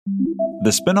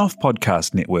The Spin-off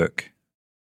Podcast Network.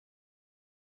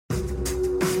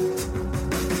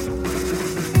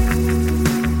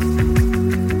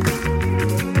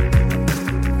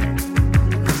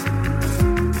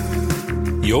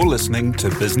 You're listening to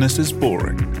Business is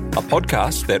Boring, a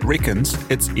podcast that reckons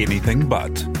it's anything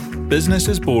but. Business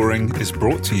is Boring is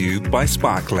brought to you by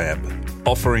SparkLab,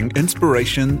 offering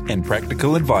inspiration and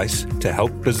practical advice to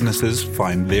help businesses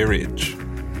find their edge.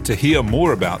 To hear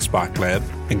more about SparkLab,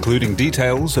 including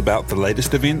details about the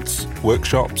latest events,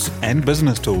 workshops, and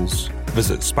business tools,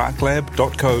 visit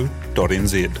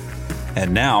sparklab.co.nz.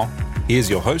 And now,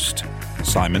 here's your host,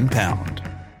 Simon Pound.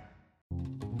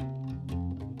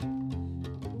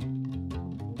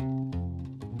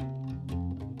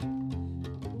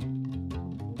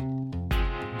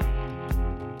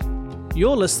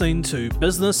 You're listening to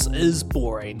Business is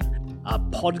Boring, a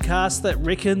podcast that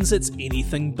reckons it's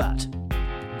anything but.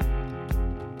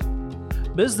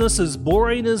 Business is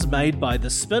Boring is made by The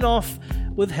Spin-off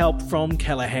with help from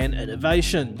Callaghan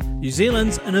Innovation, New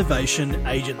Zealand's innovation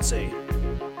agency.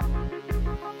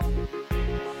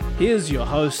 Here's your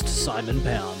host, Simon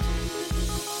Pound.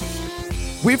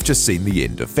 We've just seen the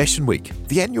end of Fashion Week,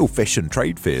 the annual fashion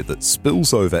trade fair that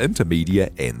spills over into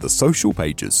media and the social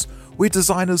pages, where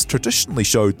designers traditionally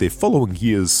showed their following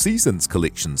year's season's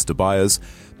collections to buyers,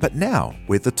 but now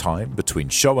where the time between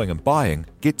showing and buying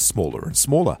gets smaller and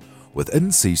smaller, with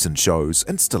in-season shows,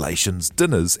 installations,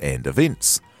 dinners and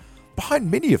events.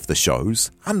 Behind many of the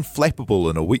shows,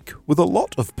 unflappable in a week with a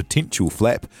lot of potential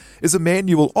flap, is a man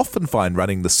you will often find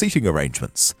running the seating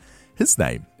arrangements. His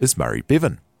name is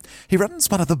Bevan. He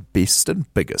runs one of the best and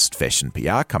biggest fashion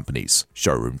PR companies,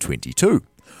 Showroom 22.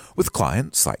 With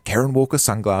clients like Karen Walker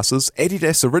Sunglasses,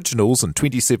 Adidas Originals and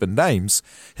 27 Names,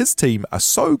 his team are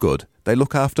so good they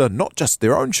look after not just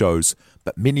their own shows,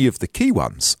 but many of the key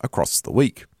ones across the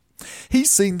week. He's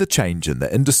seen the change in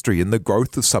the industry and the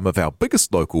growth of some of our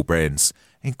biggest local brands,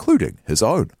 including his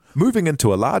own, moving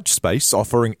into a large space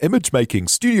offering image-making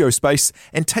studio space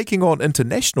and taking on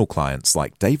international clients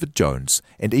like David Jones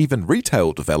and even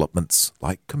retail developments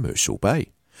like Commercial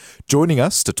Bay. Joining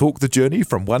us to talk the journey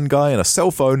from one guy and a cell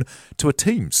phone to a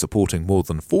team supporting more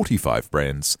than 45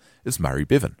 brands is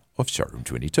Bevan of Showroom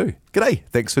 22. G'day,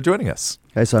 thanks for joining us.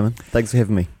 Hey Simon, thanks for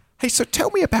having me. Hey, so tell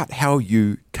me about how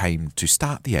you came to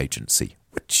start the agency.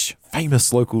 Which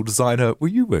famous local designer were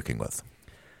you working with?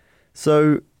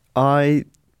 So I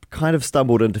kind of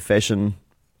stumbled into fashion.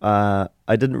 I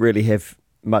didn't really have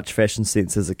much fashion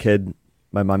sense as a kid.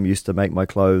 My mum used to make my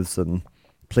clothes, and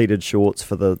pleated shorts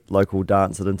for the local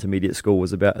dance at intermediate school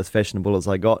was about as fashionable as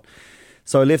I got.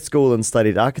 So I left school and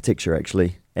studied architecture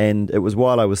actually, and it was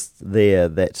while I was there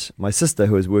that my sister,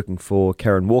 who was working for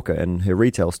Karen Walker in her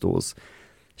retail stores,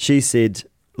 she said,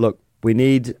 look, we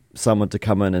need someone to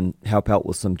come in and help out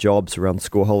with some jobs around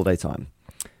school holiday time.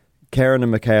 Karen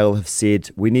and Mikhail have said,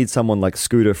 we need someone like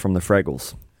Scooter from the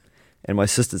Fraggles. And my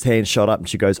sister's hand shot up and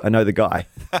she goes, I know the guy.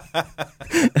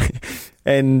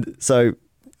 And so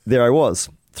there I was,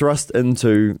 thrust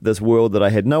into this world that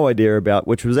I had no idea about,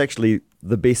 which was actually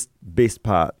the best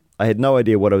part. I had no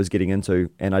idea what I was getting into,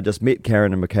 and I just met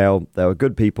Karen and Mikhail. They were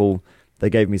good people.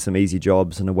 They gave me some easy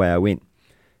jobs, and away I went.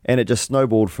 And it just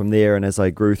snowballed from there. And as I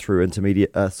grew through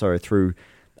through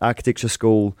architecture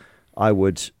school, I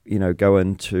would, go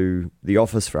into the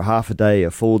office for half a day,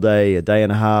 a full day, a day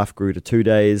and a half, grew to 2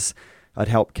 days. I'd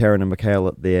help Karen and Mikhail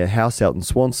at their house out in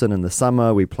Swanson in the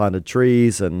summer. We planted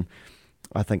trees, and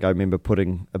I think I remember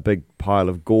putting a big pile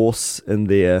of gorse in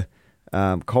their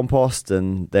compost,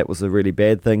 and that was a really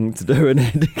bad thing to do and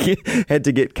had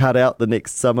to get cut out the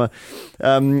next summer.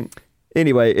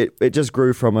 Anyway, it just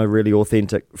grew from a really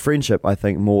authentic friendship, I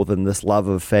think, more than this love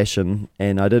of fashion,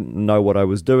 and I didn't know what I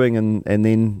was doing, and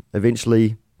then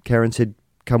eventually Karen said,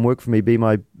 come work for me, be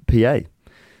my PA.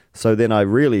 So then I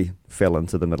really fell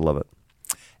into the middle of it.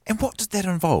 And what did that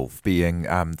involve, being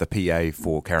the PA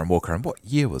for Karen Walker, and what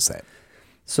year was that?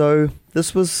 So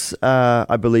this was,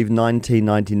 I believe,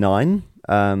 1999.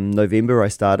 November I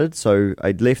started. So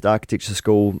I'd left architecture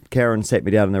school. Karen sat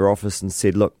me down in her office and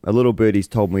said, look, a little birdie's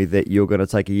told me that you're going to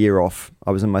take a year off.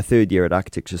 I was in my third year at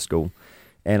architecture school,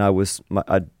 and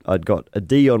I'd got a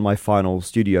D on my final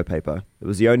studio paper. It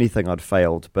was the only thing I'd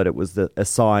failed, but it was a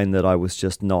sign that I was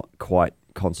just not quite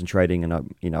concentrating, and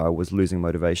I was losing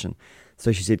motivation.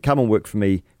 So she said, come and work for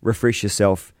me, refresh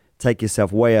yourself, take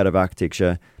yourself way out of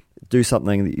architecture, do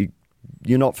something that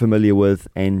you're not familiar with,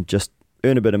 and just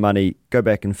earn a bit of money, go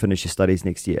back and finish your studies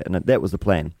next year. And that was the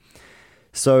plan.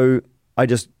 So I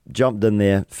just jumped in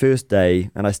there first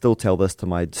day, and I still tell this to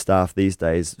my staff these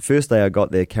days. First day I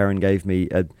got there, Karen gave me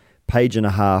a page and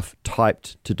a half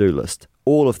typed to-do list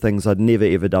all of things I'd never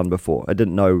ever done before. I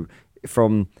didn't know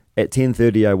from at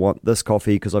 10:30 I want this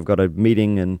coffee because I've got a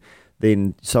meeting, and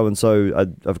then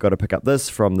so-and-so I've got to pick up this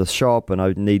from the shop, and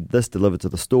I need this delivered to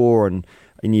the store, and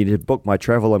I need to book my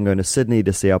travel. I'm going to Sydney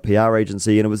to see our PR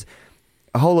agency, and it was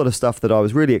a whole lot of stuff that I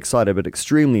was really excited but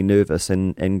extremely nervous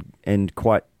and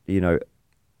quite,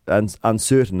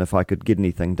 uncertain if I could get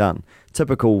anything done.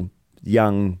 Typical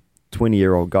young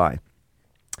 20-year-old guy.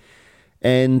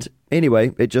 And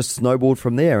anyway, it just snowballed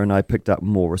from there, and I picked up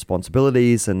more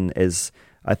responsibilities, and as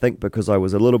I think because I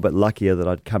was a little bit luckier that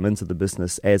I'd come into the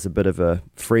business as a bit of a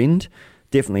friend,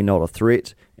 definitely not a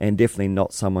threat, and definitely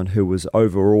not someone who was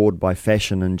overawed by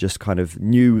fashion and just kind of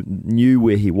knew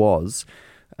where he was.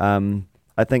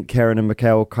 I think Karen and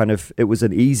Mikhail it was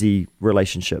an easy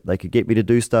relationship. They could get me to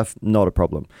do stuff, not a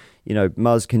problem.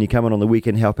 Muzz, can you come in on the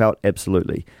weekend, help out?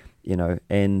 Absolutely.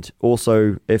 And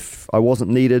also if I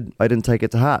wasn't needed, I didn't take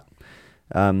it to heart.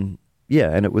 And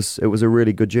it was a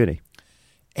really good journey.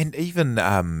 And even,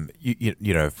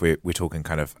 if we're talking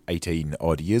kind of 18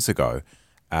 odd years ago,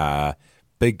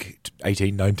 big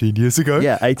 18, 19 years ago.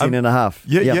 Yeah, 18 and a half.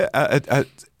 Yeah.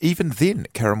 Even then,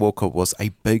 Karen Walker was a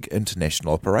big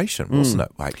international operation, wasn't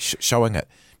it? Like showing at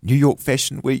New York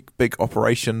Fashion Week, big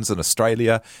operations in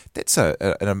Australia. That's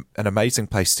an amazing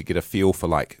place to get a feel for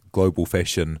like global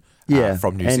fashion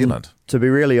from New Zealand. To be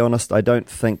really honest, I don't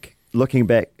think, looking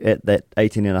back at that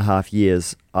 18 and a half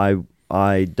years,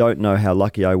 I don't know how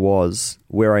lucky I was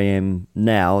where I am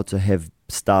now to have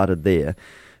started there.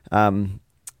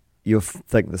 You'll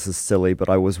think this is silly, but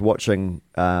I was watching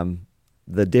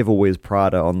The Devil Wears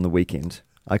Prada on the weekend.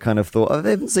 I kind of thought, I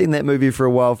haven't seen that movie for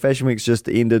a while. Fashion Week's just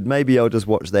ended. Maybe I'll just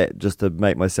watch that just to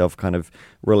make myself kind of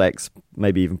relax,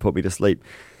 maybe even put me to sleep.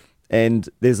 And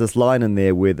there's this line in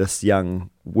there where this young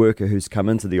worker who's come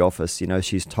into the office,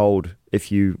 she's told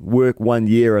if you work 1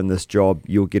 year in this job,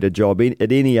 you'll get a job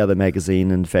at any other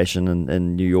magazine in fashion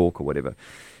in New York or whatever.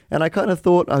 And I kind of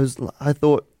thought, I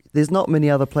thought there's not many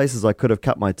other places I could have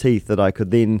cut my teeth that I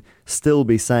could then still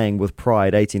be saying with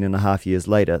pride 18 and a half years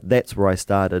later, that's where I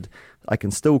started. I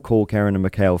can still call Karen and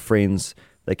Mikhail friends.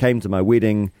 They came to my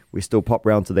wedding. We still pop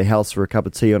round to their house for a cup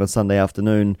of tea on a Sunday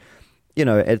afternoon.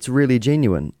 It's really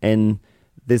genuine. And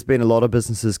there's been a lot of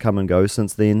businesses come and go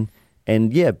since then.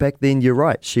 And yeah, back then, you're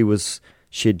right.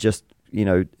 She'd just,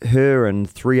 her and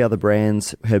 3 other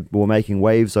brands were making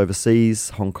waves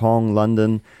overseas, Hong Kong,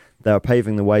 London. They were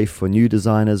paving the way for new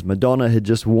designers. Madonna had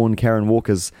just worn Karen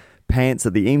Walker's pants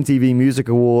at the MTV Music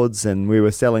Awards, and we were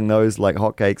selling those like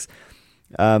hotcakes.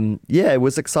 It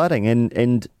was exciting.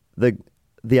 And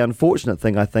the unfortunate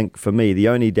thing, I think, for me, the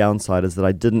only downside is that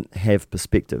I didn't have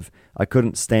perspective. I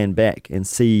couldn't stand back and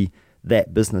see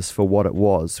that business for what it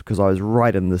was because I was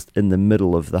right in the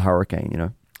middle of the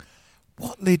hurricane,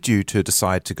 What led you to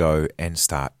decide to go and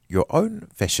start your own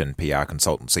fashion PR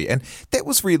consultancy? And that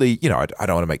was really, I don't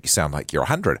want to make you sound like you're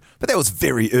 100, but that was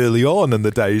very early on in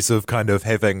the days of kind of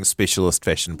having specialist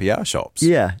fashion PR shops.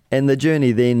 Yeah, and the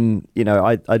journey then,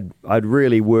 I'd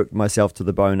really worked myself to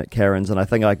the bone at Karen's, and I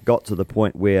think I got to the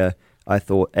point where I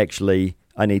thought, actually,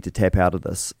 I need to tap out of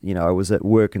this. I was at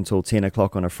work until 10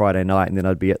 o'clock on a Friday night, and then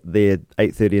I'd be there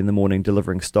 8:30 in the morning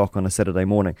delivering stock on a Saturday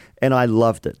morning. And I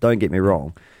loved it, don't get me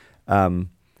wrong.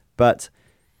 But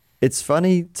it's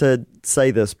funny to say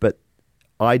this, but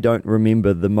I don't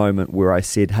remember the moment where I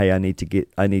said, hey, I need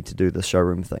to do the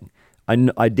showroom thing.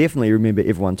 I definitely remember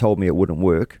everyone told me it wouldn't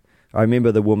work. I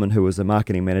remember the woman who was the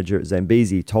marketing manager at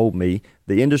Zambezi told me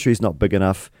the industry's not big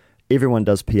enough. Everyone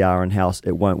does PR in-house.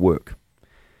 It won't work.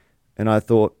 And I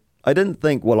thought, I didn't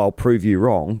think, well, I'll prove you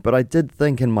wrong, but I did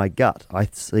think in my gut, I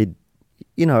said,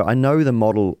 I know the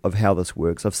model of how this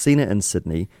works. I've seen it in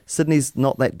Sydney. Sydney's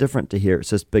not that different to here. It's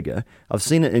just bigger. I've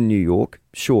seen it in New York.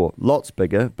 Sure, lots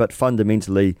bigger, but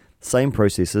fundamentally same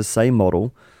processes, same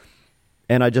model.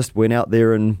 And I just went out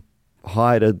there and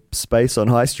hired a space on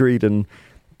High Street and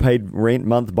paid rent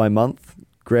month by month,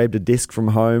 grabbed a desk from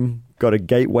home, got a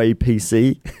Gateway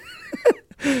PC,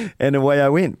 and away I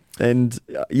went. And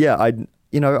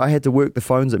I had to work the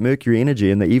phones at Mercury Energy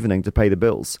in the evening to pay the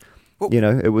bills.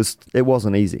 It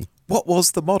wasn't easy. What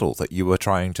was the model that you were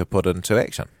trying to put into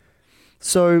action?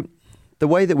 So the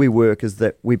way that we work is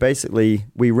that we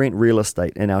rent real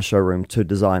estate in our showroom to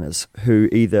designers who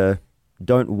either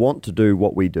don't want to do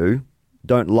what we do,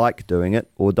 don't like doing it,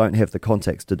 or don't have the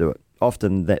contacts to do it.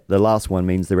 Often the last one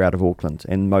means they're out of Auckland,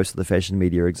 and most of the fashion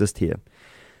media exist here.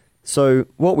 So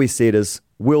what we said is,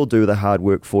 we'll do the hard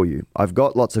work for you. I've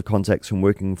got lots of contacts from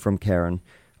working from Karen.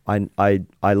 I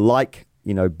like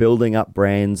building up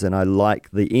brands, and I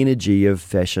like the energy of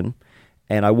fashion,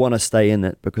 and I want to stay in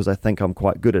it because I think I'm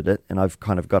quite good at it, and I've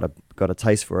kind of got a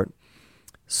taste for it.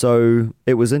 So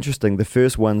it was interesting. The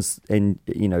first ones, and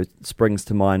springs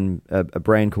to mind a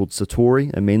brand called Satori,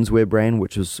 a menswear brand,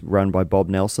 which was run by Bob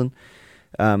Nelson.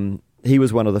 He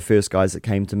was one of the first guys that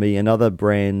came to me. Another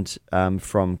brand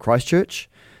from Christchurch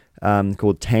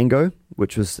called Tango,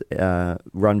 which was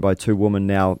run by two women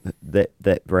now.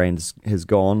 That brand has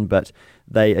gone, but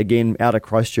they, again, out of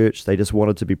Christchurch, they just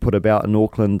wanted to be put about in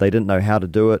Auckland. They didn't know how to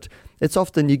do it. It's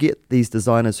often you get these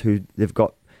designers who they've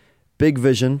got big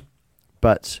vision,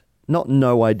 but not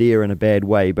no idea in a bad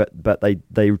way, but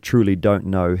they truly don't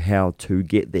know how to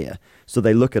get there. So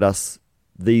they look at us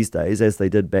these days, as they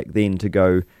did back then, to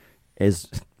go, as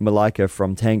Malika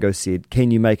from Tango said, can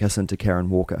you make us into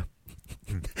Karen Walker?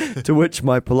 To which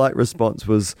my polite response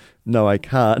was, no, I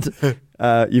can't.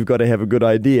 You've got to have a good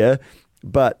idea,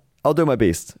 but I'll do my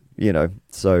best,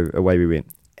 So away we went.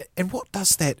 And what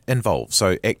does that involve?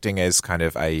 So acting as kind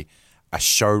of a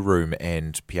showroom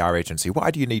and PR agency,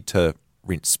 why do you need to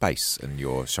rent space in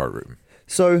your showroom?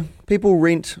 So people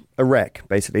rent a rack,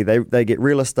 basically. They get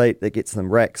real estate that gets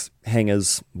them racks,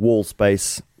 hangers, wall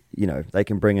space. They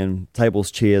can bring in tables,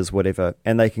 chairs, whatever,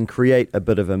 and they can create a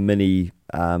bit of a mini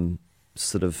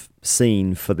sort of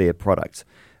scene for their product.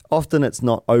 Often it's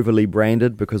not overly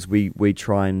branded because we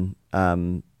try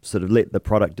and sort of let the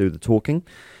product do the talking.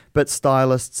 But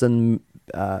stylists and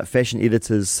fashion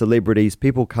editors, celebrities,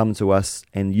 people come to us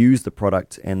and use the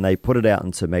product and they put it out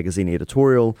into magazine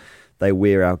editorial. They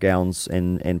wear our gowns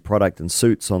and product and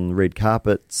suits on red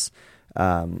carpets.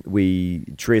 We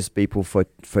dress people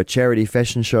for charity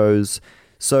fashion shows.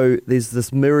 So there's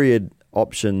this myriad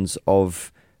options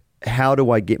of how do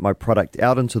I get my product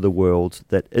out into the world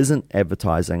that isn't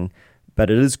advertising, but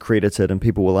it is credited and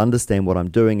people will understand what I'm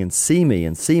doing and see me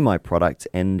and see my product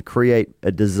and create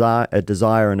a desire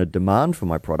and a demand for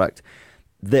my product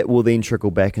that will then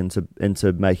trickle back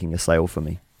into making a sale for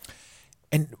me.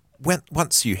 And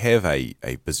once you have a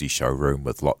busy showroom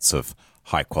with lots of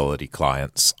high quality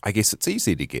clients, I guess it's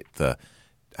easy to get the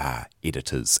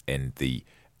editors and the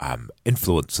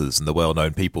influencers and the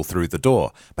well-known people through the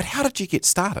door. But how did you get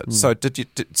started? So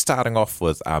starting off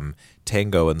with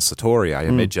Tango and Satori, I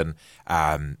imagine,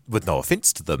 with no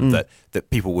offence to them, that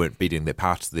people weren't beating their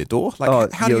part to their door?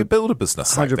 How do you build a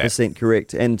business like that? 100%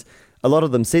 correct. And a lot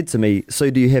of them said to me,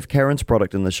 so do you have Karen's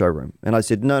product in the showroom? And I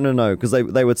said, no, because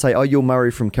they would say, oh, you're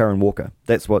Murray from Karen Walker.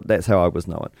 That's how I was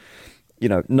known.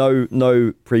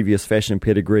 No previous fashion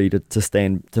pedigree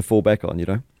to fall back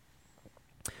on,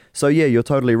 So yeah, you're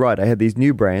totally right. I had these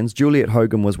new brands. Juliet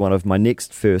Hogan was one of my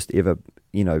next first ever,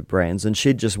 brands, and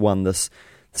she'd just won this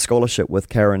scholarship with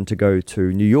Karen to go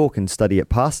to New York and study at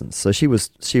Parsons. So she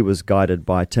was guided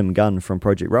by Tim Gunn from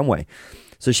Project Runway.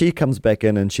 So she comes back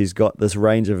in and she's got this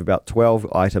range of about 12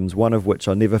 items, one of which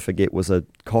I'll never forget was a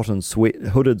cotton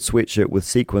hooded sweatshirt with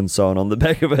sequins sewn on the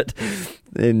back of it.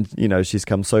 And, she's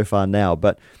come so far now.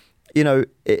 But,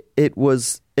 it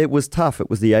was tough. It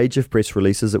was the age of press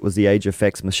releases. It was the age of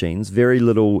fax machines, very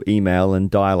little email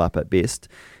and dial-up at best.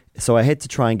 So I had to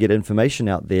try and get information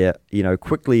out there,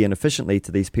 quickly and efficiently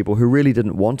to these people who really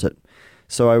didn't want it.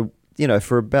 So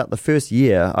for about the first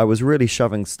year, I was really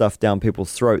shoving stuff down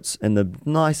people's throats in the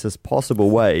nicest possible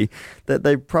way that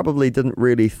they probably didn't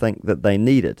really think that they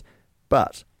needed.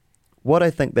 But what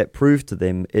I think that proved to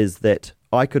them is that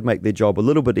I could make their job a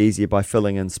little bit easier by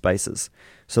filling in spaces.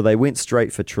 So they went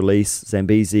straight for Trelise,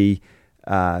 Zambezi,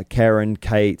 Karen,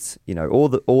 Kate,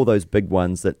 all those big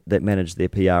ones that manage their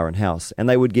PR in-house. And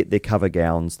they would get their cover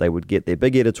gowns, they would get their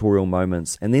big editorial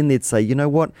moments, and then they'd say, you know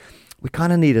what, we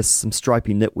kind of need some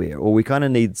stripy knitwear, or we kind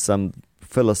of need some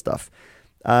filler stuff.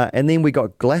 And then we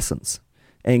got Glassons.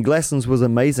 And Glassons was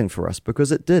amazing for us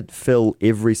because it did fill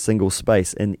every single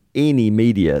space in any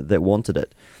media that wanted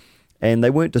it. And they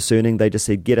weren't discerning. They just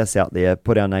said, get us out there,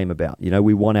 put our name about.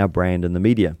 We want our brand in the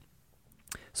media.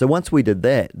 So once we did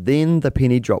that, then the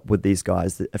penny dropped with these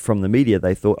guys from the media.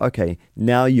 They thought, okay,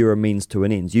 now you're a means to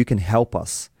an end. You can help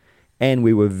us. And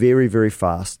we were very, very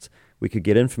fast. We could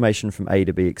get information from A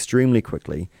to B extremely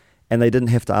quickly, and they didn't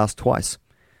have to ask twice.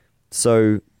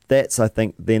 So that's, I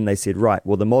think, then they said, right,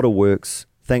 well, the model works.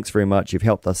 Thanks very much. You've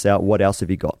helped us out. What else have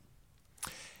you got?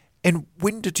 And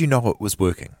when did you know it was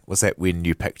working? Was that when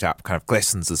you picked up kind of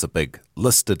Glassons as a big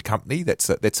listed company? That's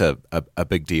a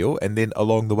big deal. And then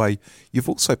along the way, you've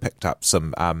also picked up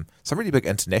some really big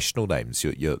international names.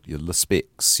 Your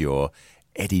Lispecs, your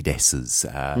Adidas's,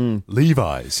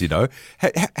 Levi's.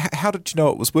 How did you know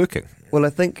it was working? Well, I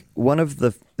think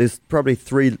there's probably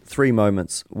three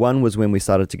moments. One was when we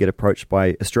started to get approached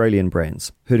by Australian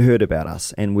brands who'd heard about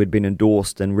us and we'd been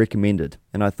endorsed and recommended.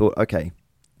 And I thought, okay,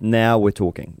 now we're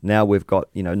talking. Now we've got,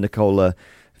 Nicola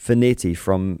Finetti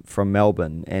from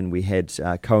Melbourne, and we had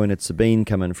Cohen and Sabine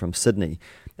come in from Sydney,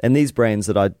 and these brands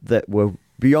that were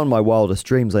beyond my wildest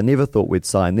dreams. I never thought we'd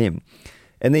sign them.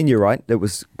 And then you're right, it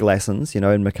was Glassons,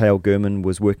 and Mikhail Gurman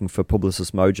was working for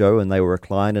Publicis Mojo, and they were a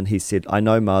client, and he said, I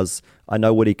know Muzz, I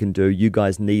know what he can do, you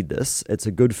guys need this, it's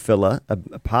a good filler,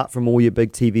 apart from all your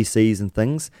big TVCs and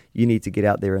things, you need to get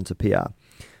out there into PR.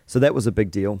 So that was a big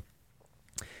deal.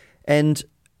 And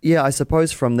yeah, I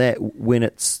suppose from that, when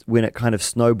it kind of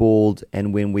snowballed,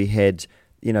 and when we had,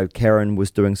 Karen was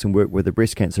doing some work with the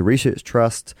Breast Cancer Research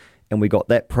Trust, and we got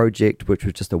that project, which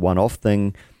was just a one-off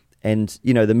thing. And,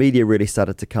 the media really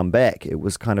started to come back. It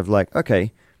was kind of like,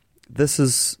 okay, this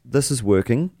is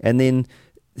working. And then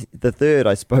the third,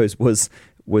 I suppose, was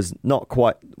not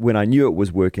quite when I knew it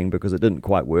was working, because it didn't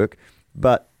quite work.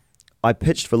 But I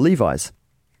pitched for Levi's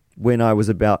when I was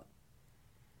about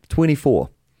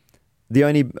 24.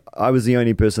 I was the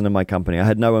only person in my company. I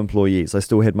had no employees. I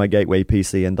still had my gateway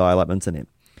PC and dial-up internet.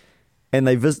 And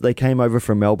they came over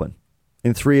from Melbourne.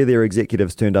 And 3 of their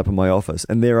executives turned up in my office,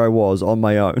 and there I was on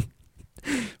my own,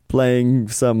 playing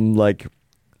some like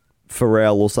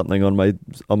Pharrell or something on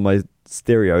my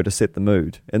stereo to set the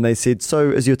mood. And they said,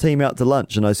 "So is your team out to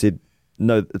lunch?" And I said,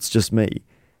 "No, it's just me."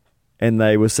 And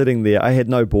they were sitting there. I had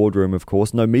no boardroom, of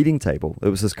course, no meeting table. It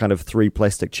was this kind of 3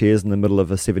 plastic chairs in the middle of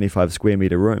a 75 square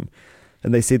meter room.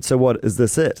 And they said, "So what, is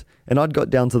this it?" And I'd got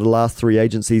down to the last 3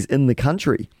 agencies in the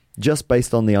country just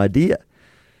based on the idea.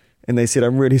 And they said,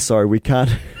 "I'm really sorry, we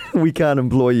can't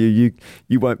employ you.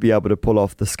 You won't be able to pull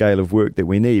off the scale of work that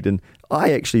we need." And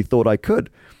I actually thought I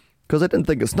could, because I didn't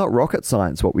think it's not rocket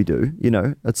science what we do.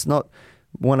 It's not.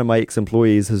 One of my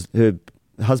ex-employees, her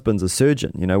husband's a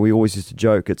surgeon. We always used to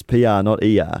joke, it's PR, not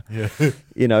ER.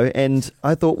 Yeah. And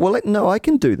I thought, well, no, I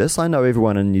can do this. I know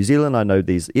everyone in New Zealand. I know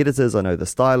these editors. I know the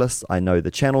stylists. I know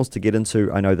the channels to get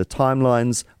into. I know the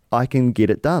timelines. I can get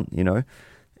it done.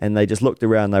 And they just looked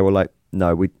around. They were like,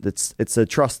 "No, it's a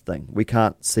trust thing. We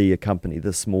can't see a company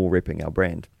this small repping our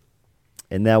brand."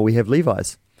 And now we have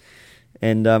Levi's,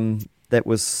 and that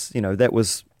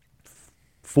was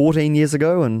 14 years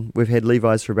ago, and we've had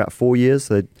Levi's for about 4 years.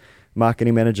 The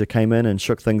marketing manager came in and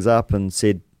shook things up and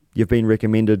said, "You've been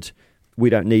recommended. We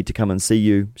don't need to come and see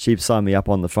you." She signed me up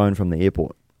on the phone from the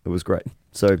airport. It was great.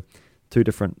 So two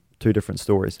different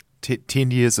stories. 10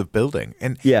 years of building.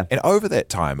 And over that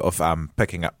time of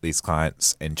picking up these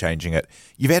clients and changing it,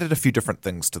 you've added a few different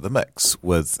things to the mix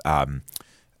with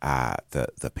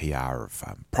the PR of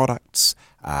products,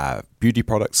 beauty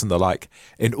products and the like,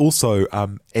 and also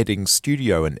adding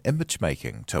studio and image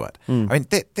making to it. I mean,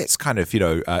 that's kind of,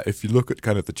 if you look at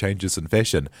kind of the changes in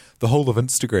fashion, the whole of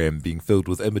Instagram being filled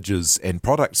with images and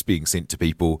products being sent to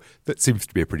people, that seems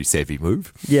to be a pretty savvy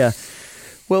move. Yeah.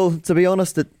 Well, to be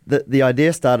honest, the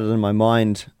idea started in my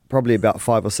mind probably about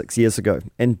 5 or 6 years ago.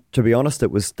 And to be honest, it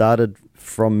was started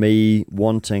from me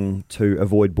wanting to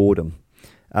avoid boredom.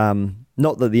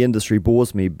 Not that the industry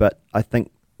bores me, but I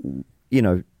think,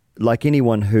 like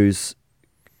anyone who's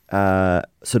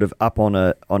sort of up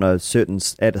at a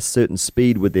certain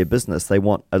speed with their business, they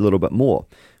want a little bit more.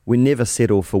 We never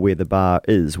settle for where the bar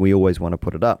is. We always want to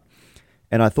put it up.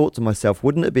 And I thought to myself,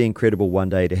 wouldn't it be incredible one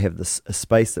day to have a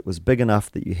space that was big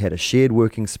enough that you had a shared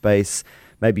working space,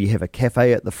 maybe you have a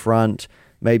cafe at the front,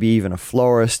 maybe even a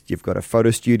florist, you've got a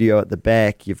photo studio at the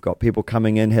back, you've got people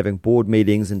coming in, having board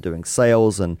meetings and doing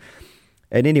sales. And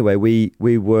anyway, we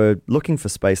were looking for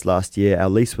space last year. Our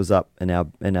lease was up in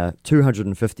a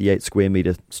 258 square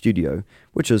meter studio,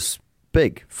 which is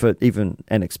big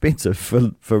and expensive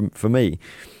for me.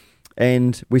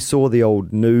 And we saw the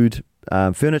old nude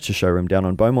furniture showroom down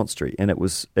on Beaumont Street, and it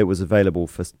was available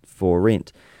for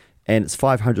rent, and it's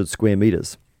 500 square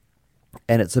meters,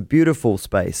 and it's a beautiful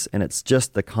space, and it's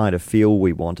just the kind of feel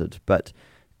we wanted, but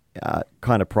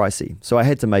kind of pricey. So I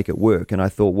had to make it work, and I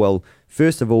thought, well,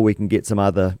 first of all, we can get some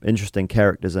other interesting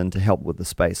characters in to help with the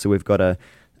space. So we've got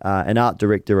an art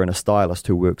director and a stylist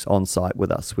who works on site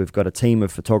with us. We've got a team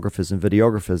of photographers and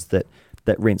videographers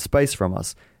that rent space from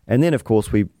us. And then, of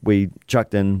course, we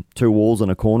chucked in 2 walls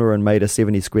in a corner and made a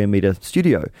 70 square meter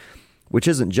studio, which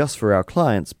isn't just for our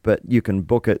clients, but you can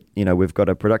book it. We've got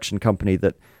a production company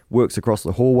that works across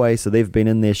the hallway, so they've been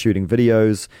in there shooting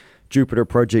videos. Jupiter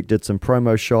Project did some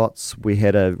promo shots. We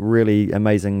had a really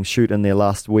amazing shoot in there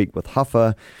last week with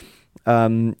Huffer.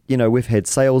 We've had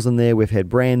sales in there, we've had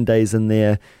brand days in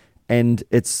there, and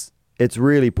it's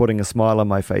really putting a smile on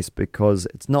my face, because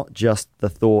it's not just the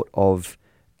thought of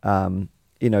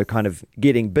kind of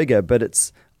getting bigger,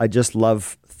 but I just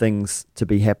love things to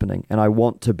be happening, and I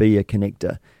want to be a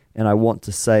connector, and I want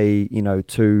to say,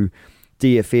 to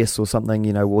DFS or something,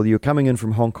 well, you're coming in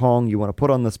from Hong Kong, you want to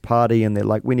put on this party, and they're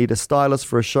like, we need a stylist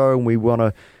for a show, and we want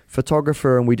a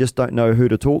photographer, and we just don't know who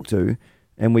to talk to.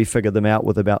 And we figured them out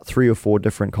with about 3 or 4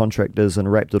 different contractors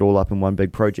and wrapped it all up in one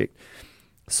big project.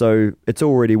 So it's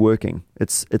already working.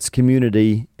 It's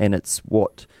community, and it's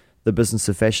what the Business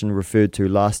of Fashion referred to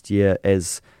last year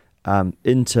as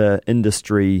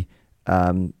inter-industry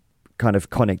kind of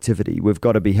connectivity. We've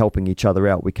got to be helping each other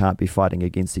out. We can't be fighting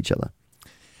against each other.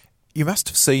 You must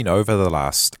have seen over the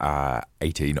last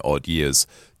 18 odd years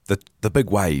the big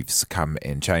waves come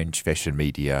and change fashion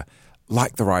media,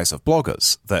 like the rise of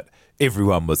bloggers that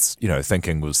everyone was,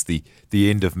 thinking was the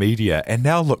end of media, and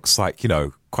now looks like,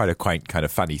 quite a quaint kind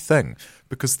of funny thing,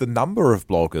 because the number of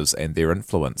bloggers and their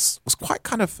influence was quite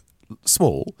kind of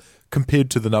small compared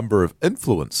to the number of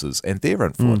influencers and their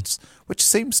influence, which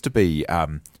seems to be,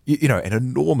 an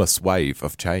enormous wave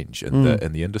of change in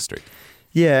the industry.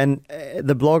 Yeah, and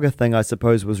the blogger thing, I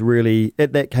suppose, was really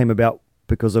that came about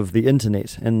because of the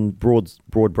internet and broad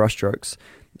brushstrokes.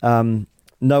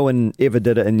 No one ever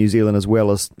did it in New Zealand as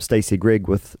well as Stacey Gregg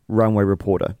with Runway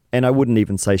Reporter, and I wouldn't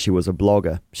even say she was a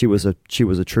blogger. She was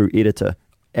a true editor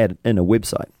in a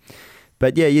website.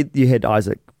 But yeah, you had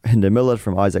Isaac Hinder-Miller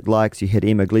from Isaac Likes, you had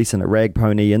Emma Gleeson at Rag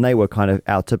Pony, and they were kind of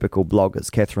our typical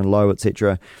bloggers, Catherine Lowe,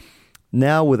 etc.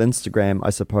 Now with Instagram, I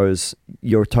suppose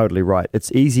you're totally right.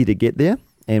 It's easy to get there,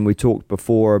 and we talked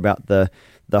before about the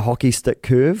hockey stick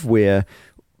curve where,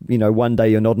 one day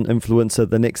you're not an influencer,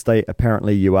 the next day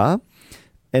apparently you are.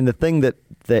 And the thing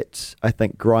that I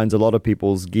think grinds a lot of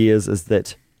people's gears is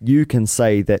that you can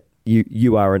say that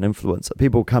you are an influencer.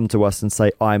 People come to us and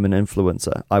say, I'm an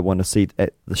influencer. I want a seat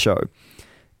at the show.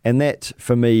 And that,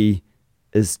 for me,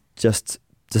 is just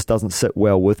doesn't sit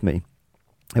well with me.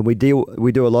 And we do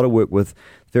a lot of work with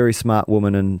a very smart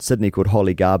woman in Sydney called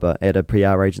Holly Garber at a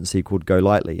PR agency called Go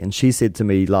Lightly. And she said to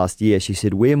me last year, she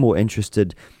said, we're more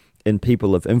interested in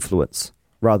people of influence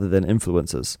rather than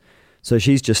influencers. So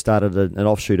she's just started an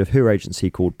offshoot of her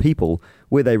agency called People,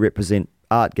 where they represent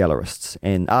art gallerists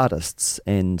and artists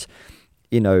and,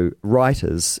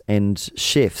 writers and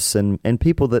chefs and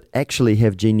people that actually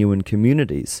have genuine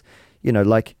communities.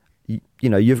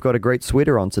 You've got a great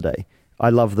sweater on today. I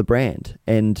love the brand,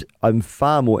 and I'm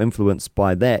far more influenced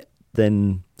by that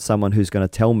than someone who's going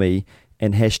to tell me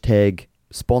and hashtag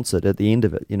sponsored at the end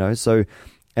of it, So,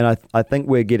 and I think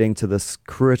we're getting to this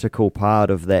critical part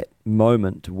of that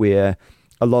moment where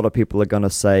a lot of people are going to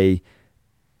say,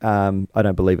 I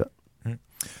don't believe it.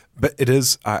 But it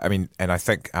is, and I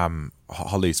think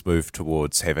Holly's move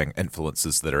towards having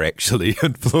influencers that are actually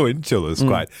influential is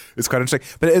quite interesting.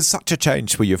 But it is such a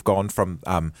change where you've gone from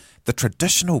the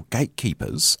traditional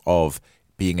gatekeepers of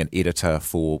being an editor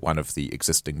for one of the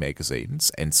existing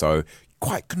magazines, and so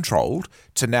quite controlled,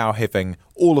 to now having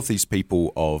all of these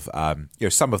people of,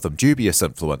 some of them dubious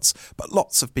influence, but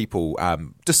lots of people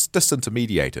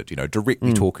disintermediated,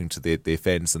 directly talking to their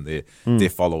fans and their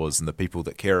followers and the people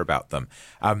that care about them.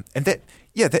 And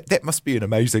that must be an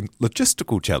amazing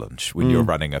logistical challenge when you're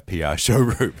running a PR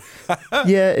showroom.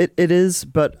 Yeah, it is,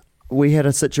 but we had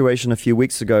a situation a few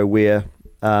weeks ago where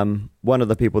one of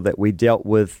the people that we dealt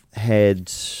with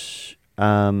had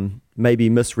maybe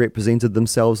misrepresented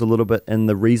themselves a little bit in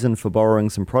the reason for borrowing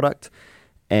some product,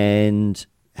 and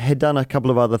had done a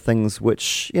couple of other things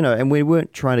which, and we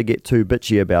weren't trying to get too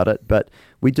bitchy about it, but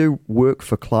we do work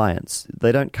for clients.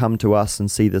 They don't come to us and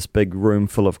see this big room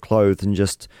full of clothes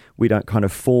and we don't kind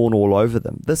of fawn all over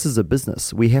them. This is a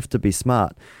business. We have to be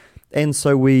smart. And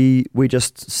so we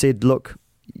just said, look,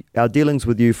 our dealings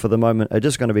with you for the moment are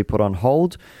just going to be put on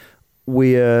hold.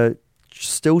 We're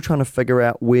still trying to figure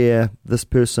out where this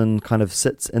person kind of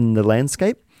sits in the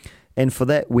landscape. And for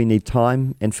that, we need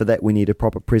time, and for that, we need a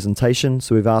proper presentation.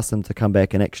 So we've asked them to come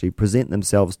back and actually present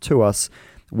themselves to us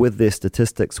with their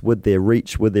statistics, with their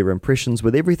reach, with their impressions,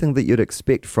 with everything that you'd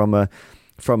expect from a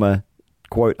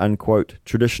quote-unquote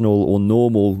traditional or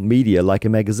normal media like a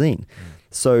magazine.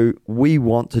 So we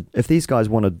want to, if these guys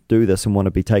want to do this and want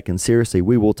to be taken seriously,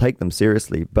 we will take them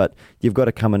seriously, but you've got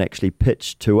to come and actually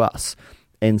pitch to us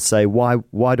and say, why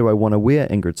do I want to wear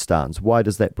Ingrid Starnes? Why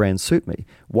does that brand suit me?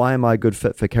 Why am I a good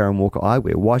fit for Karen Walker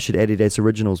Eyewear? Why should Adidas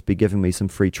Originals be giving me some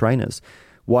free trainers?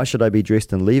 Why should I be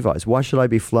dressed in Levi's? Why should I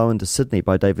be flown to Sydney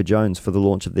by David Jones for the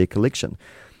launch of their collection?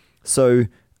 So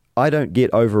I don't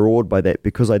get overawed by that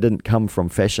because I didn't come from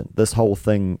fashion. This whole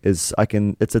thing is,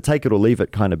 it's a take it or leave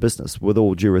it kind of business, with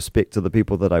all due respect to the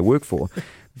people that I work for.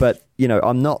 But,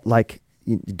 I'm not like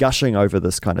gushing over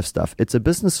this kind of stuff. It's a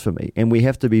business for me, and we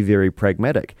have to be very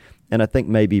pragmatic. And I think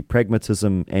maybe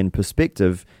pragmatism and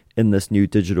perspective in this new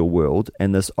digital world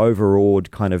and this overawed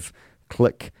kind of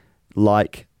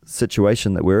click-like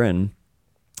situation that we're in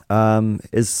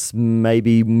is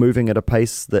maybe moving at a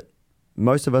pace that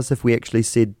most of us, if we actually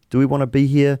said, do we want to be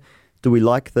here? Do we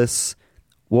like this?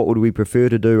 What would we prefer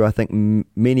to do? I think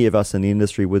many of us in the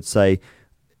industry would say,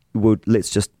 let's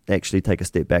just actually take a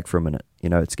step back for a minute.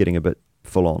 It's getting a bit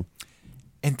full on.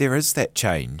 And there is that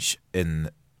change in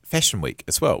Fashion Week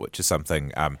as well, which is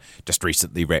something just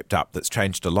recently wrapped up that's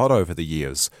changed a lot over the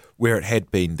years, where it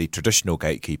had been the traditional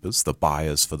gatekeepers, the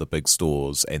buyers for the big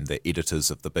stores and the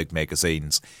editors of the big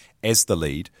magazines as the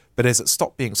lead. But as it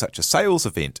stopped being such a sales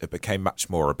event, it became much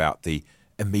more about the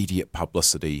immediate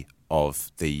publicity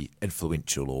of the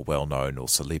influential or well-known or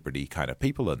celebrity kind of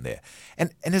people in there.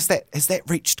 And has that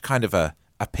reached kind of a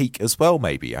peak as well,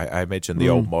 maybe? I imagine the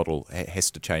old model has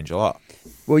to change a lot.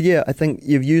 Well, yeah, I think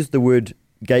you've used the word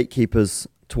gatekeepers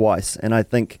twice, and I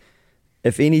think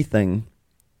if anything,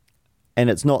 and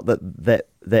it's not that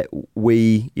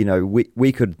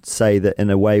we could say that in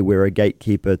a way we're a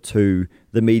gatekeeper to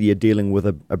the media dealing with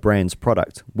a brand's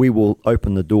product. We will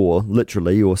open the door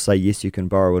literally or say yes, you can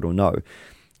borrow it or no.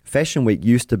 Fashion Week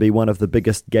used to be one of the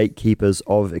biggest gatekeepers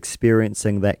of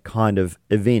experiencing that kind of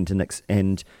event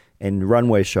and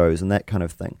runway shows and that kind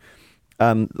of thing.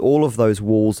 All of those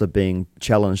walls are being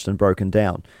challenged and broken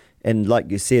down. And like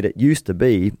you said, it used to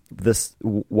be this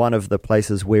one of the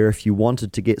places where if you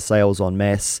wanted to get sales en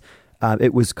masse,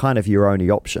 it was kind of your only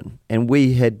option. And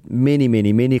we had many,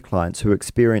 many, many clients who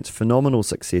experienced phenomenal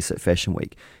success at Fashion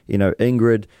Week.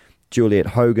 Ingrid, Juliet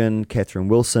Hogan, Catherine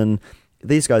Wilson,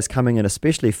 these guys coming in,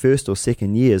 especially first or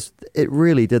second years, it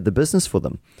really did the business for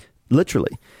them,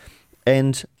 literally.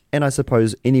 And I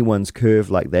suppose anyone's curve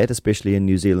like that, especially in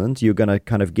New Zealand, you're going to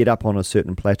kind of get up on a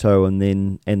certain plateau and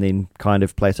then kind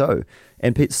of plateau.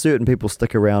 And certain people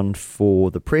stick around for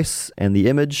the press and the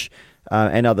image,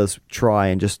 and others try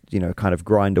and just kind of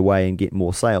grind away and get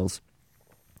more sales.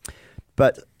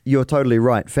 But you're totally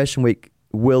right. Fashion Week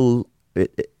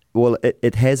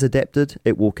it has adapted.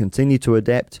 It will continue to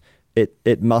adapt.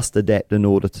 It must adapt in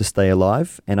order to stay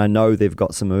alive, and I know they've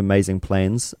got some amazing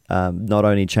plans, not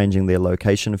only changing their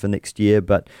location for next year,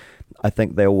 but I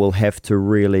think they will have to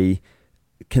really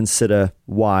consider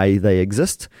why they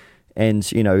exist. And,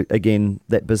 again,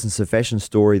 that Business of Fashion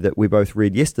story that we both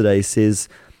read yesterday says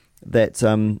that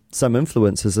some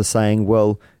influencers are saying,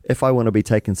 well, if I want to be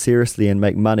taken seriously and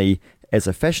make money as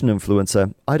a fashion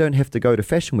influencer, I don't have to go to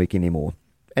Fashion Week anymore.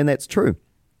 And that's true.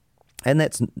 And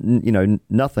that's,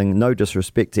 nothing, no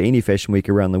disrespect to any Fashion Week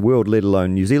around the world, let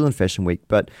alone New Zealand Fashion Week.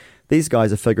 But these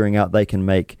guys are figuring out they can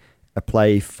make a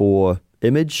play for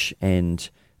image and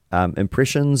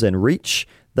impressions and reach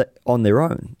that on their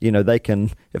own. They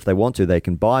can, if they want to, they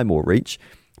can buy more reach,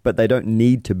 but they don't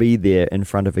need to be there in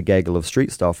front of a gaggle of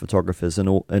street style photographers in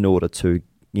order to,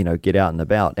 get out and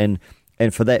about. And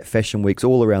for that, Fashion Weeks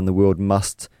all around the world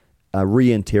must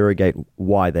reinterrogate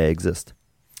why they exist.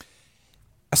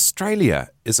 Australia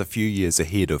is a few years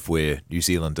ahead of where New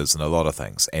Zealand is in a lot of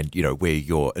things, and where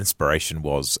your inspiration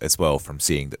was as well from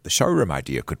seeing that the showroom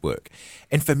idea could work.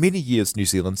 And for many years, New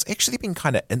Zealand's actually been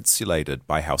kind of insulated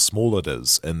by how small it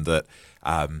is, in that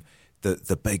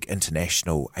the big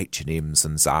international H&Ms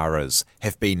and Zaras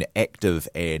have been active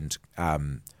and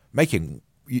making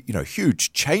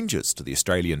huge changes to the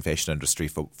Australian fashion industry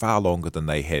for far longer than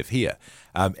they have here.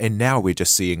 And now we're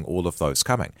just seeing all of those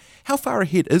coming. How far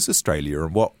ahead is Australia,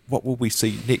 and what will we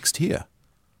see next here?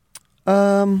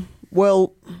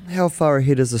 Well, how far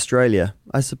ahead is Australia?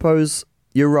 I suppose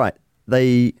you're right.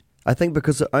 I think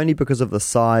because of the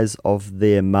size of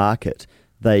their market,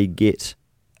 they get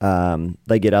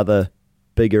other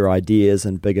bigger ideas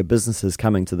and bigger businesses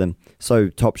coming to them. So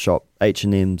Topshop,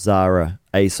 H&M, Zara,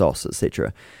 ASOS,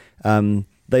 etc.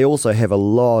 They also have a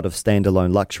lot of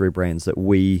standalone luxury brands that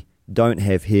we don't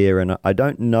have here, and I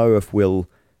don't know if we'll,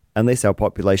 unless our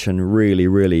population really,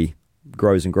 really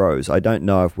grows and grows, I don't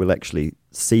know if we'll actually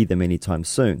see them anytime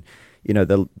soon.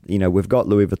 We've got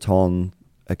Louis Vuitton,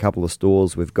 a couple of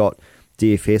stores. We've got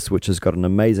DFS, which has got an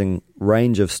amazing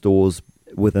range of stores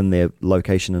within their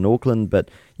location in Auckland,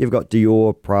 but you've got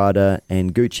Dior, Prada,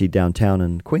 and Gucci downtown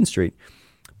in Queen Street.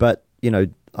 But,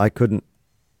 I couldn't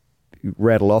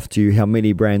rattle off to you how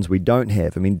many brands we don't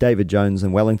have. I mean, David Jones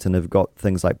and Wellington have got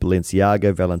things like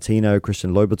Balenciaga, Valentino,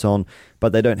 Christian Louboutin,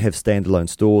 but they don't have standalone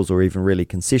stores or even really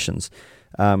concessions,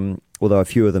 although a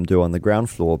few of them do on the ground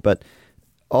floor. But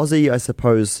Aussie, I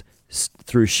suppose,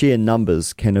 through sheer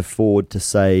numbers, can afford to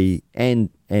say, and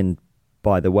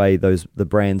by the way, the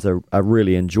brands are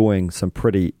really enjoying some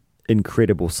pretty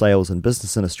incredible sales and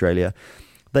business in Australia.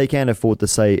 They can afford to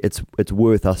say it's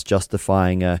worth us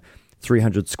justifying a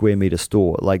 300 square metre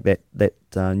store like that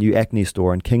new Acne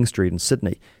store in King Street in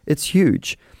Sydney. It's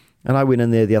huge. And I went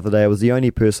in there the other day. I was the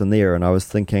only person there, and I was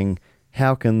thinking,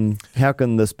 how can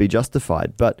this be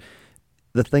justified? But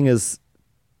the thing is,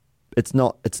 it's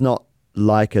not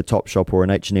like a Topshop or an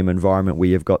H&M environment where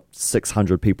you've got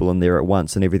 600 people in there at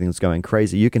once and everything's going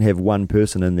crazy. You can have one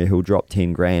person in there who'll drop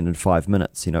 10 grand in 5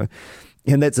 minutes, you know.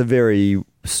 And that's a very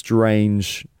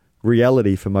strange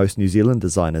reality for most New Zealand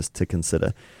designers to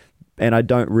consider. And I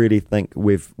don't really think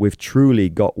we've truly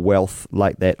got wealth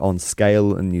like that on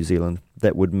scale in New Zealand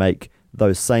that would make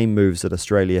those same moves that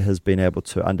Australia has been able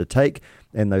to undertake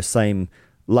and those same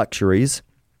luxuries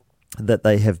that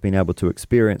they have been able to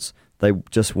experience. They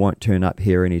just won't turn up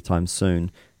here anytime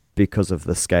soon because of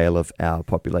the scale of our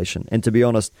population. And to be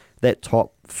honest, that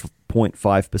top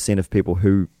 0.5% of people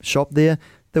who shop there,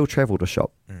 they'll travel to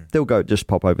shop. They'll go just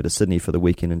pop over to Sydney for the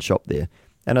weekend and shop there.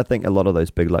 And I think a lot of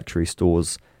those big luxury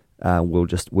stores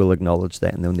will acknowledge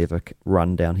that, and they'll never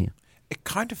run down here. It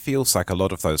kind of feels like a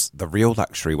lot of the real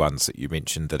luxury ones that you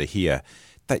mentioned that are here,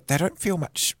 they don't feel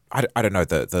much. I don't know,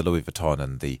 the Louis Vuitton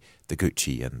and the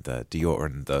Gucci and the Dior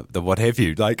and the what have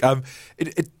you. Like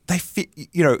they fit.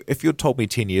 You know, if you'd told me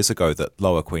 10 years ago that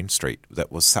Lower Queen Street,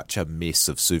 that was such a mess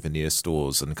of souvenir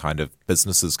stores and kind of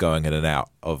businesses going in and out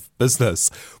of business,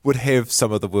 would have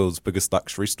some of the world's biggest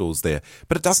luxury stores there,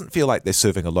 but it doesn't feel like they're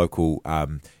serving a local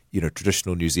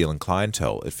traditional New Zealand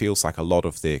clientele. It feels like a lot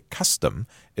of their custom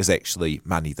is actually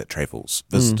money that travels,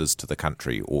 visitors to the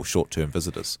country or short-term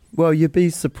visitors. Well, you'd be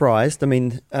surprised. I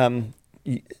mean,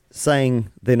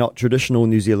 saying they're not traditional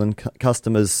New Zealand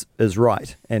customers is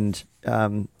right. And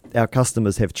our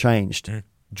customers have changed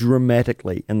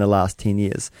dramatically in the last 10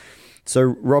 years. So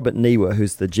Robert Niwa,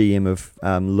 who's the GM of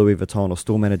Louis Vuitton, or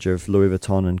store manager of Louis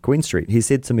Vuitton in Queen Street, he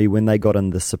said to me when they got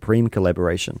in the Supreme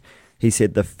collaboration, he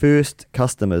said the first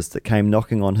customers that came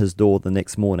knocking on his door the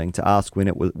next morning to ask when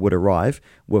it would arrive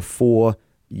were 4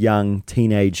 young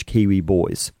teenage Kiwi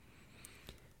boys.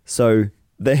 So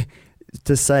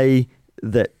to say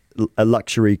that a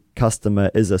luxury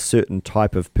customer is a certain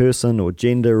type of person or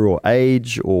gender or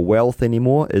age or wealth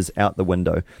anymore is out the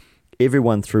window.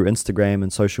 Everyone through Instagram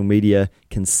and social media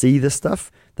can see this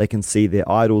stuff. They can see their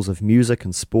idols of music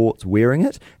and sports wearing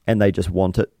it, and they just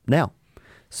want it now.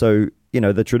 So,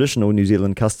 the traditional New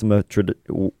Zealand customer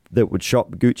that would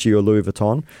shop Gucci or Louis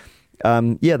Vuitton,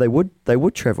 they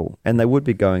would travel, and they would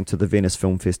be going to the Venice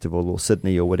Film Festival or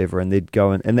Sydney or whatever, and they'd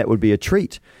go and that would be a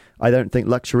treat. I don't think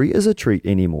luxury is a treat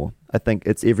anymore. I think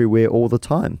it's everywhere all the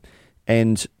time.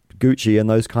 And Gucci and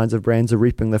those kinds of brands are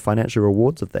reaping the financial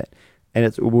rewards of that. And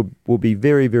it will be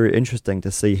very, very interesting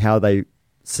to see how they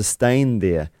sustain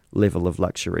their level of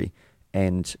luxury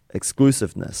and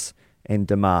exclusiveness and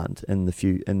demand in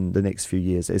the next few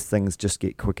years as things just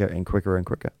get quicker and quicker and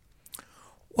quicker.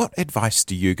 What advice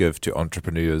do you give to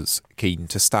entrepreneurs keen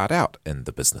to start out in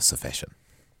the business of fashion?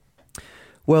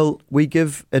 Well, we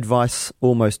give advice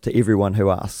almost to everyone who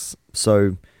asks.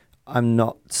 So I'm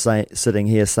not sitting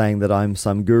here saying that I'm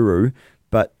some guru,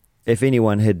 but if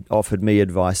anyone had offered me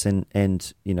advice, and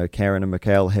Karen and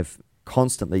Mikhail have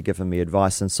constantly given me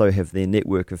advice, and so have their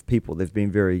network of people. They've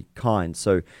been very kind.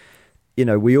 So,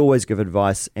 we always give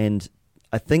advice, and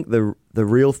I think the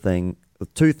real thing,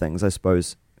 2 things, I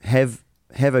suppose, have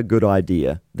a good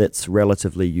idea that's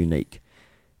relatively unique,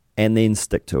 and then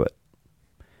stick to it.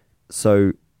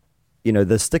 So,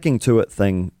 the sticking to it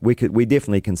thing, we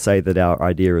definitely can say that our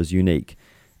idea is unique,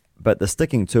 but the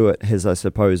sticking to it has, I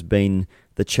suppose, been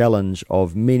the challenge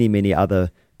of many, many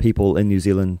other people in New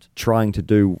Zealand trying to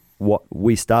do what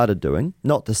we started doing.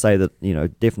 Not to say that,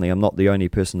 definitely I'm not the only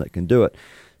person that can do it.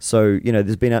 So,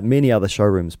 there's been many other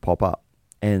showrooms pop up,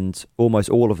 and almost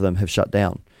all of them have shut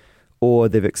down, or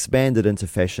they've expanded into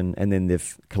fashion and then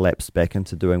they've collapsed back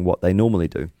into doing what they normally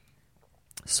do.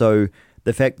 So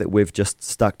the fact that we've just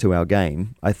stuck to our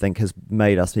game, I think, has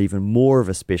made us even more of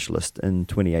a specialist in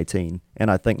 2018. And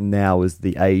I think now is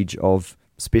the age of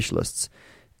specialists.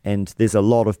 And there's a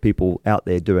lot of people out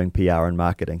there doing PR and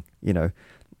marketing,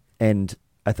 and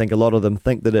I think a lot of them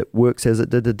think that it works as it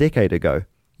did a decade ago.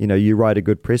 You write a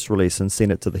good press release and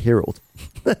send it to the Herald.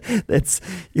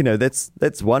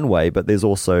 That's one way, but there's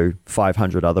also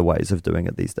 500 other ways of doing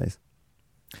it these days.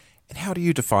 And how do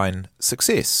you define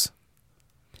success?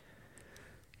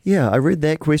 Yeah, I read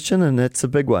that question, and it's a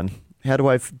big one. How do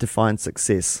I define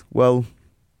success? Well,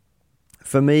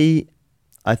 for me,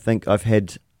 I think I've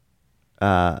had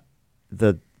the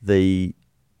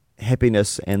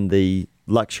happiness and the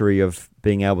luxury of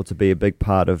being able to be a big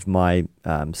part of my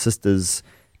sister's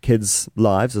kids'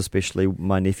 lives, especially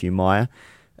my nephew Maya.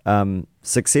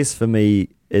 Success for me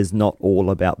is not all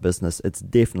about business. It's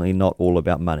definitely not all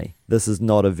about money. This is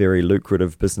not a very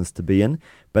lucrative business to be in,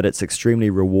 but it's extremely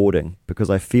rewarding because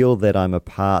I feel that I'm a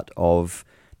part of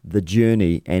the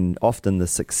journey and often the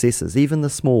successes, even the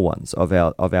small ones of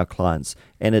our clients.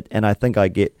 And I think I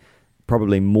get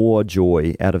probably more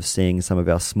joy out of seeing some of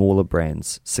our smaller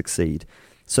brands succeed.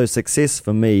 So success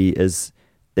for me is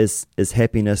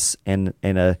happiness and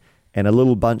a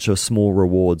little bunch of small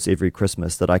rewards every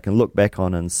Christmas that I can look back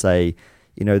on and say,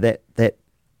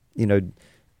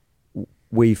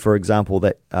 we, for example,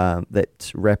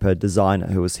 that rapper designer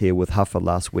who was here with Huffer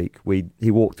last week,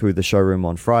 he walked through the showroom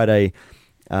on Friday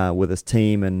with his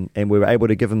team, and we were able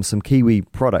to give him some Kiwi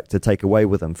product to take away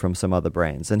with him from some other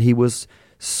brands, and he was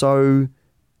so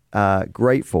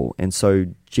grateful and so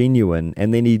genuine.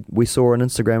 And then we saw on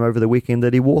Instagram over the weekend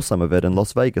that he wore some of it in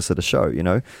Las Vegas at a show,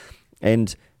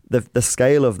 and the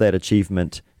scale of that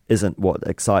achievement isn't what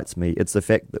excites me. It's the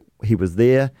fact that he was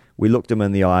there, we looked him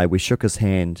in the eye, we shook his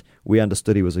hand, we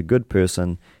understood he was a good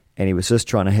person, and he was just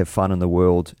trying to have fun in the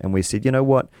world. And we said, you know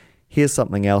what? Here's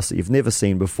something else that you've never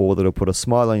seen before that'll put a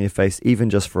smile on your face, even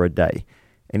just for a day.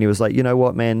 And he was like, you know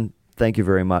what, man? Thank you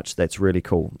very much. That's really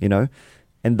cool,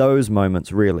 And those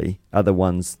moments really are the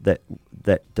ones that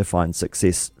define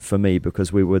success for me,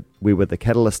 because we were the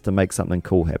catalyst to make something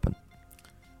cool happen.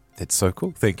 That's so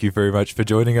cool. Thank you very much for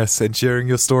joining us and sharing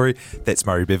your story. That's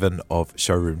Murray Bevan of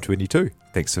Showroom 22.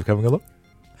 Thanks for coming along.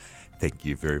 Thank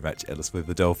you very much, Alice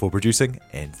Weatherdale, for producing,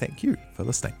 and thank you for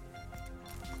listening.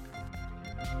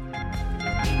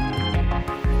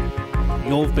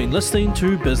 You've been listening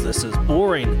to Business is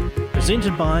Boring,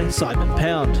 presented by Simon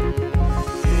Pound,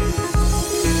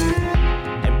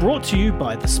 and brought to you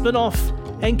by The Spinoff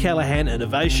and Callaghan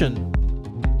Innovation.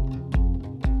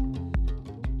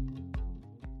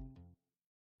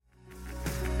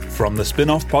 From the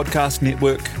Spinoff Podcast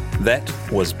Network, that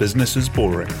was Business is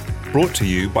Boring, brought to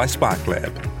you by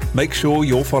SparkLab. Make sure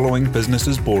you're following Business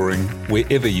is Boring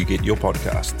wherever you get your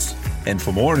podcasts. And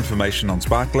for more information on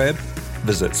SparkLab,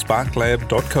 visit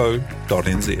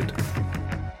sparklab.co.nz.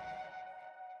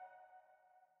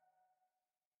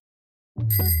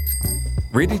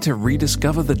 Ready to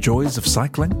rediscover the joys of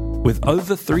cycling? With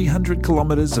over 300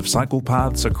 kilometres of cycle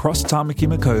paths across Tāmaki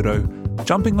Makaurau,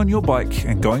 jumping on your bike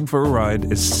and going for a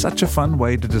ride is such a fun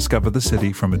way to discover the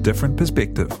city from a different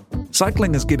perspective.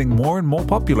 Cycling is getting more and more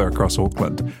popular across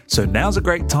Auckland, so now's a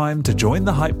great time to join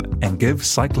the hype and give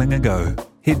cycling a go.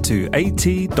 Head to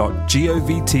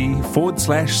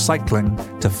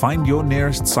at.govt/cycling to find your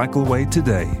nearest cycleway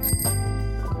today.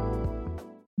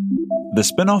 The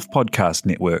Spinoff Podcast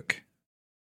Network.